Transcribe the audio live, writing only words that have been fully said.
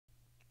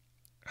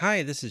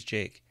Hi, this is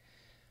Jake.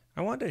 I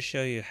wanted to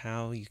show you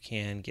how you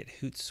can get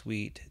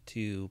Hootsuite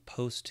to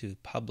post to the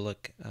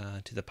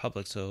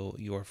public, so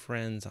your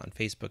friends on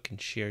Facebook can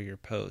share your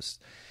posts.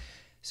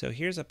 So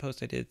here's a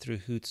post I did through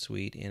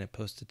Hootsuite, and it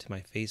posted to my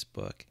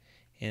Facebook.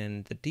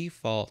 And the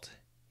default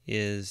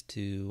is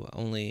to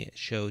only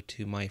show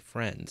to my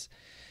friends.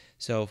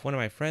 So if one of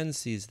my friends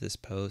sees this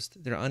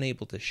post, they're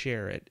unable to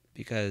share it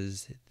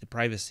because the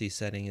privacy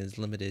setting is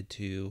limited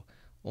to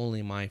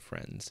only my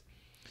friends.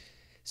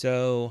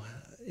 So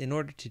in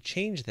order to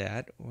change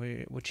that,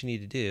 what you need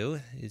to do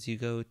is you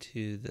go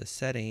to the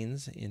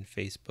settings in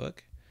Facebook.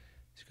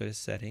 So go to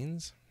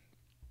settings,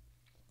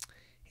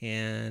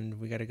 and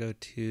we got to go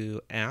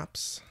to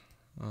apps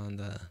on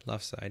the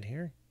left side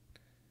here.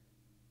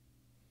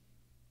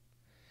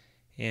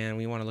 And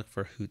we want to look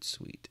for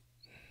Hootsuite.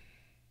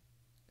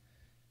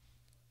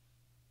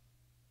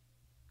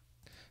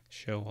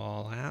 Show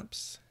all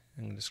apps.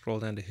 I'm going to scroll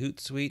down to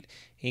Hootsuite.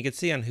 And you can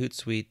see on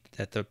Hootsuite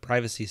that the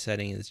privacy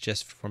setting is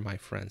just for my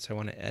friends. So I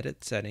want to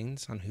edit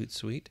settings on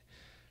Hootsuite.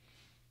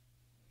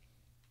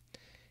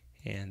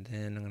 And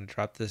then I'm going to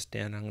drop this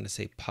down. I'm going to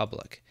say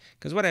public,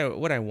 because what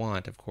I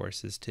want, of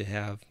course, is to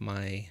have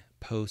my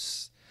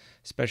posts,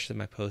 especially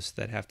my posts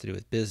that have to do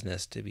with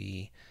business, to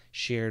be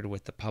shared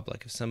with the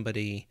public. If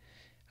somebody,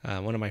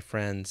 one of my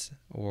friends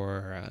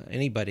or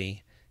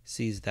anybody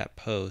sees that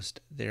post,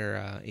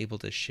 they're able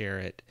to share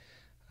it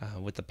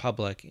with the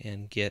public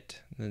and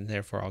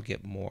therefore I'll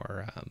get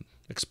more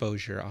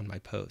exposure on my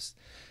posts.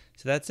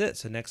 So that's it.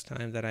 So next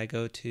time that I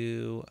go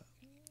to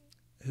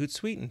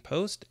Hootsuite and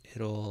post,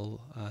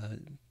 it'll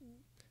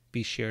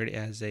be shared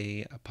as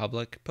a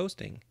public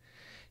posting.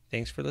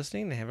 Thanks for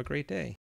listening and have a great day.